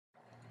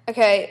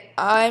Okay,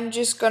 I'm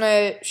just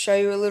gonna show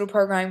you a little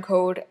program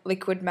called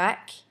Liquid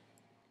Mac.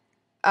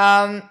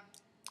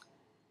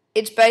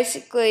 It's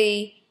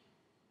basically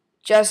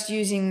just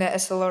using the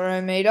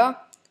accelerometer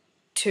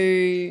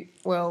to,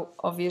 well,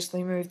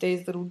 obviously move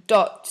these little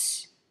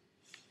dots.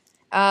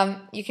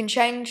 You can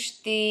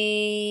change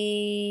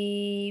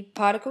the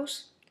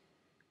particles,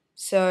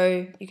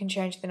 so you can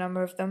change the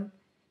number of them,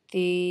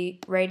 the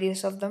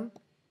radius of them.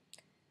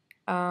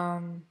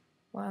 Wow,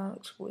 that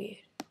looks weird.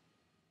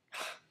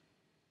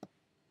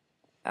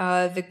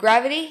 The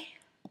gravity,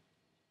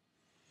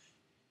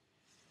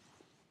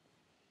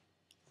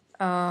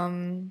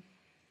 and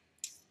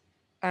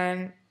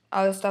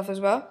other stuff as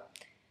well.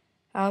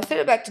 I'll set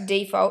it back to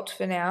default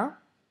for now.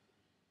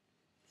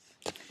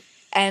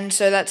 And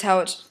so that's how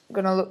it's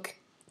going to look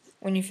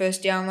when you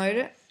first download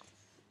it.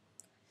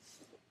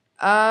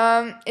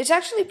 It's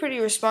actually pretty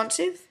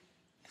responsive.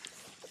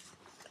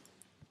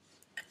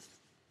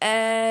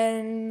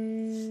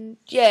 And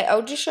yeah,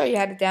 I'll just show you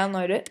how to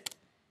download it.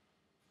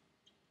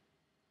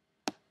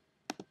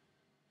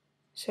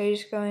 So you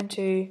just go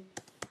into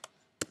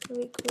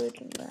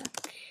Liquid Mac.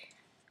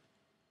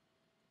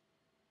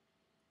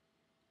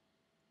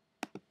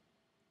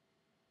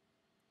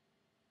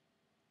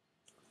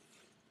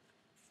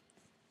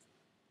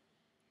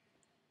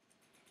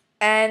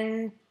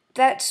 And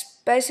that's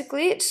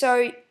basically it.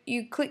 So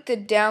you click the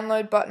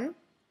download button.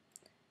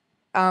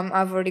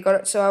 I've already got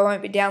it, so I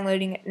won't be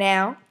downloading it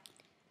now.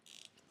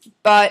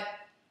 But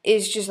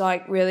it's just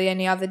like really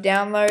any other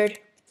download.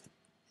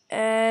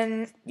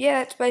 And yeah,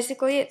 that's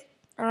basically it.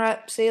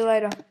 Alright, see you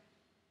later.